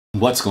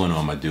What's going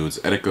on, my dudes?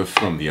 Etika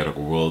from the Etika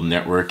World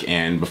Network,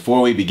 and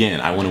before we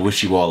begin, I want to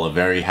wish you all a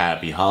very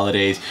happy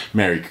holidays,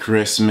 Merry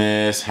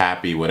Christmas,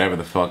 happy whatever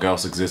the fuck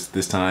else exists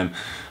this time.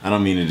 I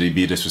don't mean to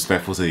be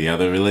disrespectful to the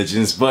other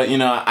religions, but you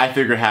know, I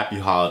figure happy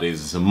holidays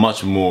is a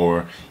much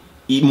more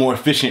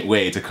efficient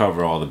way to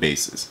cover all the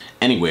bases.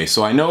 Anyway,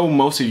 so I know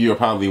most of you are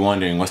probably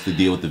wondering what's the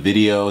deal with the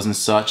videos and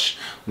such.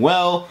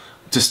 Well,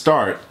 to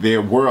start,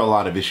 there were a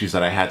lot of issues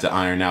that I had to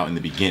iron out in the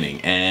beginning,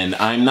 and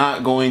I'm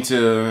not going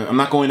to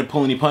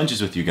pull any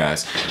punches with you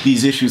guys.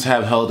 These issues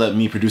have held up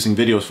me producing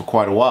videos for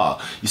quite a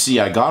while. You see,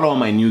 I got all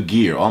my new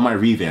gear, all my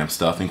revamp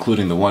stuff,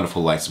 including the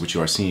wonderful lights which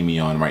you are seeing me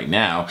on right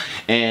now,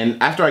 and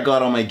after I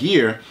got all my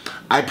gear,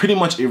 I pretty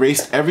much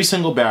erased every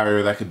single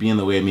barrier that could be in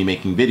the way of me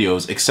making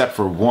videos except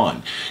for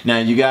one. Now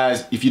you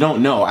guys, if you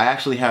don't know, I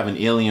actually have an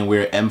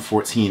Alienware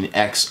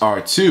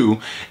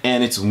M14X-R2,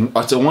 and it's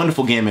a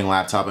wonderful gaming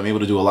laptop. I'm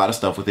able to do a lot of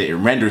stuff with it. It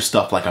renders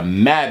stuff like a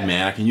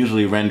madman. I can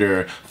usually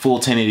render full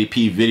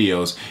 1080p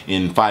videos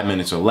in 5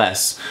 minutes or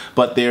less,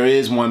 but there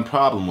is one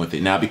problem with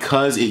it. Now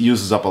because it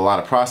uses up a lot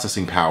of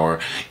processing power,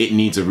 it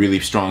needs a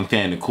really strong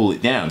fan to cool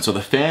it down. So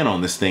the fan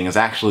on this thing is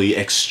actually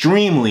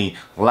extremely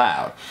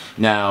loud.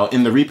 Now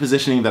in the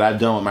repositioning that I've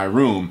done with my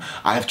room,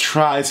 I've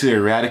tried to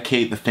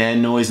eradicate the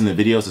fan noise in the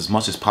videos as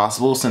much as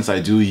possible, since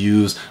I do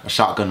use a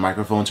shotgun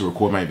microphone to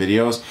record my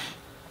videos.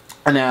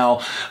 Now,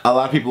 a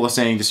lot of people are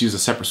saying just use a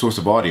separate source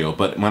of audio,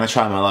 but when I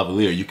try my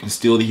lavalier, you can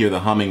still hear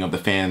the humming of the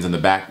fans in the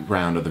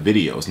background of the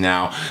videos.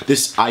 Now,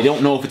 this, I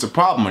don't know if it's a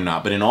problem or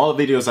not, but in all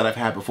the videos that I've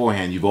had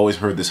beforehand, you've always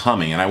heard this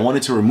humming, and I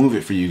wanted to remove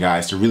it for you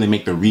guys to really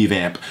make the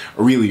revamp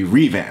really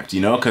revamped,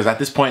 you know, because at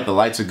this point, the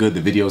lights are good,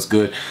 the video's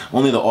good,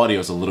 only the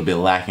audio's a little bit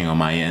lacking on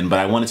my end, but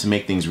I wanted to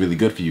make things really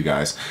good for you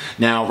guys.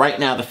 Now, right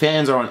now, the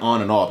fans aren't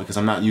on at all because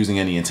I'm not using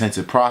any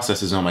intensive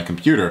processors on my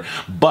computer,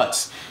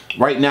 but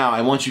right now,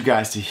 I want you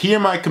guys to hear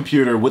my computer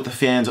with the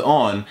fans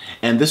on,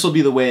 and this will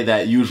be the way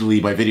that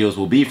usually my videos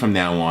will be from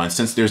now on,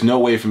 since there's no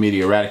way for me to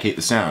eradicate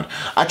the sound.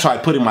 I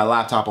tried putting my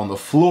laptop on the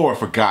floor,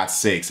 for God's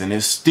sakes, and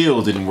it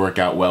still didn't work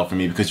out well for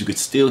me because you could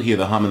still hear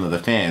the humming of the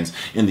fans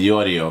in the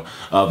audio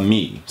of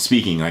me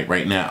speaking like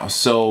right now.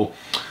 So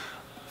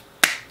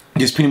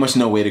there's pretty much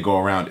no way to go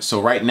around it.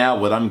 So right now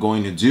what I'm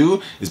going to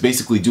do is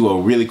basically do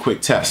a really quick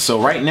test. So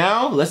right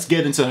now, let's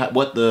get into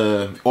what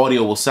the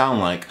audio will sound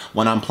like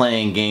when I'm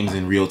playing games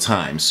in real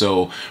time.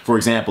 So for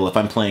example, if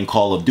I'm playing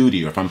Call of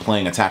Duty or if I'm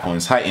playing Attack on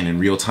Titan in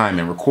real time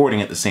and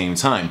recording at the same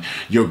time,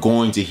 you're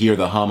going to hear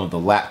the hum of the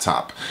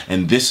laptop,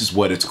 and this is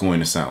what it's going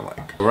to sound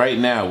like. Right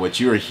now, what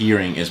you're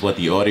hearing is what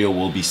the audio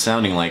will be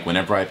sounding like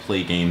whenever I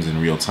play games in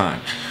real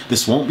time.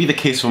 This won't be the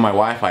case for my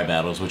Wi-Fi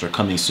battles, which are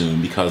coming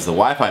soon, because the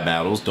Wi-Fi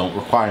battles don't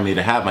require me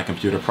to have my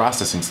computer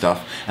processing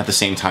stuff at the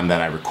same time that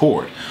I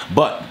record.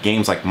 But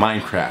games like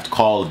Minecraft,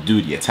 Call of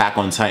Duty, Attack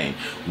on Titan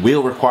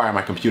will require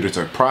my computer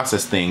to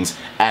process things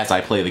as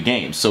I play the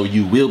game. So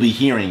you will be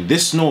hearing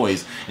this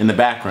noise in the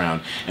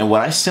background. And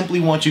what I simply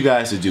want you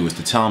guys to do is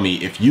to tell me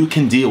if you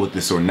can deal with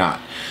this or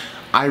not.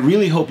 I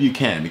really hope you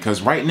can,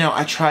 because right now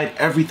I tried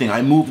everything.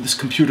 I moved this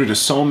computer to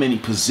so many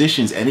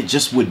positions and it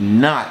just would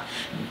not,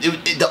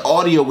 the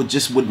audio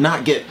would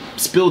not get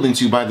spilled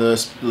into by the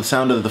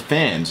sound of the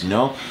fans, you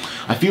know?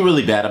 I feel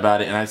really bad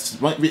about it, and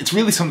it's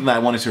really something that I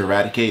wanted to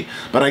eradicate,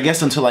 but I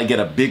guess until I get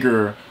a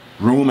bigger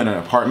room in an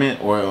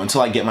apartment, or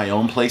until I get my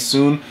own place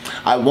soon,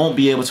 I won't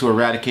be able to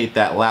eradicate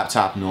that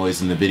laptop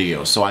noise in the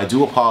video. So I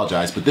do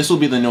apologize, but this will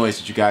be the noise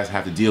that you guys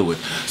have to deal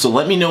with. So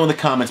let me know in the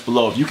comments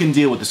below if you can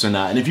deal with this or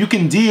not. And if you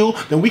can deal,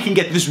 then we can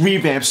get this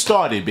revamp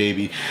started,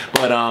 baby.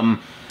 But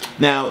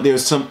now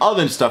there's some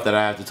other stuff that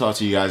I have to talk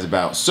to you guys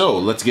about, so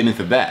let's get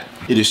into that.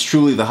 It is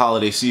truly the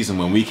holiday season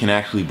when we can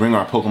actually bring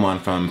our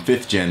Pokemon from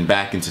 5th gen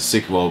back into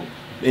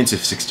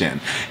 6th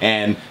gen.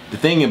 And the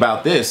thing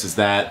about this is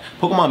that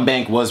Pokemon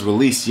Bank was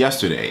released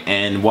yesterday,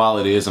 and while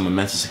it is a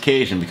momentous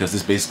occasion because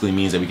this basically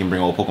means that we can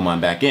bring old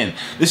Pokemon back in,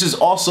 this is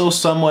also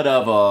somewhat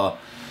of a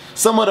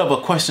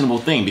questionable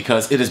thing,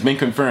 because it has been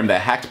confirmed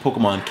that hacked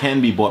Pokemon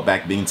can be brought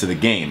back into the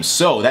game.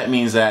 So that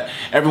means that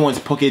everyone's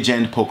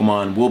Pokégen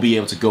Pokemon will be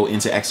able to go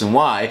into X and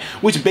Y,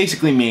 which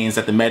basically means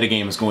that the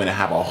metagame is going to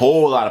have a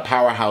whole lot of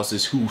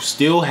powerhouses who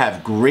still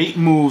have great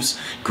moves,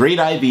 great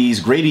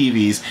IVs, great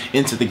EVs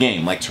into the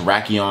game, like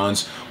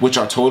Terrakions, which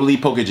are totally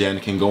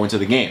Pokégen, can go into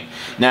the game.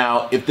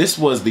 Now, if this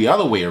was the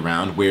other way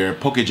around, where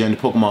Pokégen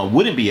Pokemon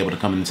wouldn't be able to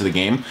come into the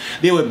game,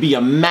 there would be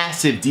a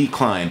massive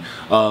decline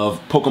of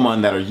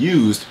Pokemon that are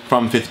used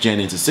from 5th gen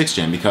into 6th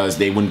gen, because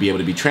they wouldn't be able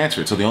to be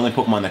transferred. So the only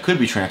Pokemon that could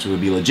be transferred would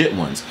be legit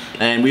ones.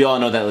 And we all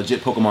know that legit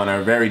Pokemon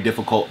are very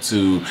difficult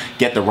to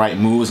get the right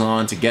moves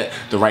on, to get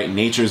the right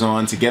natures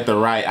on, to get the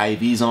right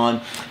IVs on,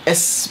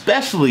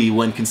 especially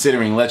when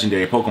considering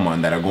legendary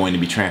Pokemon that are going to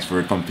be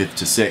transferred from 5th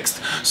to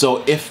 6th.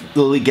 So if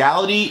the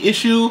legality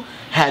issue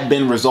had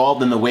been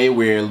resolved in the way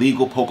where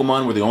legal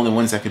Pokemon were the only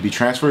ones that could be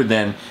transferred,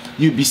 then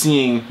you'd be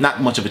seeing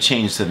not much of a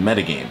change to the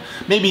metagame.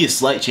 Maybe a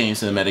slight change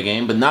to the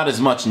metagame, but not as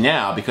much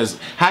now because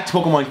hacked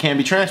Pokemon can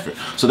be transferred.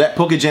 So that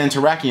Pokegen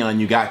Terrakion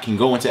you got can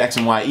go into X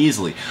and Y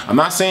easily. I'm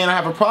not saying I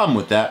have a problem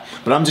with that,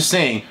 but I'm just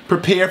saying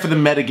prepare for the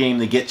metagame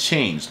to get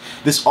changed.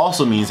 This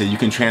also means that you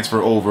can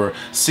transfer over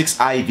 6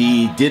 IV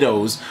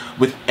Dittos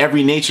with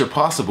every nature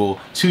possible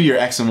to your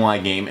X and Y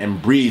game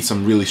and breed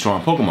some really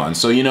strong Pokemon.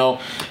 So, you know,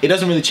 it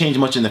doesn't really change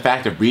much in the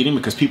fact of breeding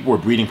because people were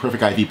breeding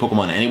perfect IV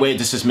Pokemon anyway.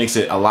 This just makes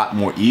it a lot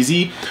more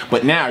easy.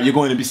 But now you're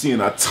going to be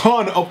seeing a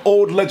ton of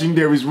old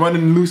legendaries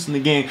running loose in the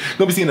game. You're going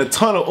to be seeing a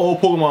ton of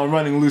old Pokemon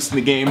running loose in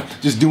the game,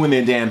 just doing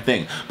their damn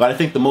thing. But I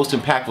think the most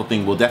impactful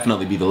thing will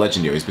definitely be the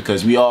legendaries,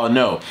 because we all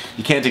know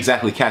you can't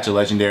exactly catch a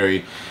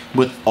legendary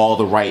with all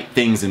the right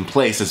things in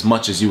place as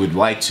much as you would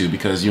like to,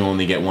 because you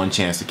only get one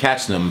chance to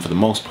catch them for the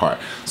most part.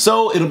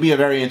 So it'll be a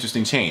very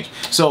interesting change.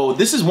 So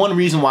this is one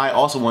reason why I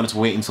also wanted to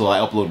wait until I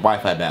upload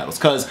Wi-Fi battles,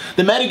 because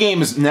the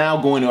metagame is now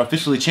going to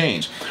officially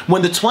change.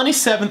 When the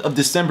 27th of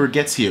December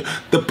gets here,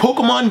 the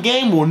Pokemon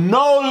game will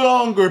no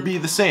longer be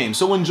the same.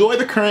 So enjoy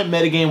the current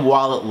metagame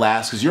while it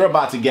lasts, because you're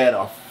about to get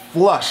a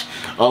flush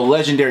of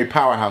legendary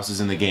powerhouses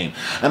in the game.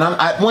 And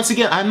once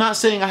again, I'm not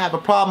saying I have a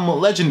problem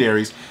with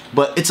legendaries,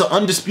 but it's an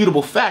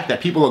undisputable fact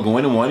that people are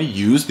going to want to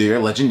use their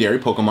legendary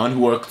Pokemon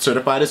who are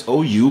certified as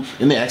OU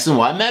in the X and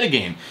Y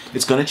metagame.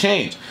 It's going to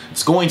change.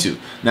 It's going to.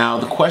 Now,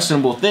 the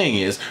questionable thing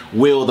is,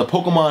 will the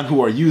Pokemon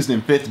who are used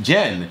in 5th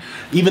gen,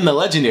 even the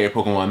legendary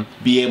Pokemon,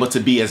 be able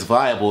to be as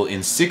viable in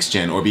 6th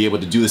gen or be able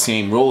to do the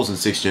same roles in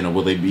 6th gen, or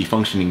will they be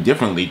functioning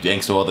differently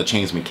thanks to all the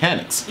change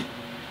mechanics?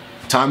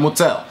 Time will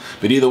tell.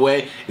 But either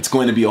way, it's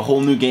going to be a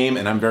whole new game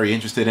and I'm very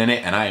interested in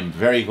it, and I am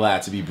very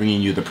glad to be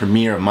bringing you the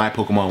premiere of my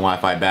Pokemon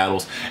Wi-Fi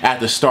battles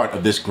at the start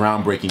of this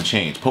groundbreaking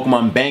change.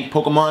 Pokemon Bank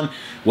Pokemon,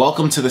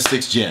 welcome to the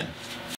 6th gen.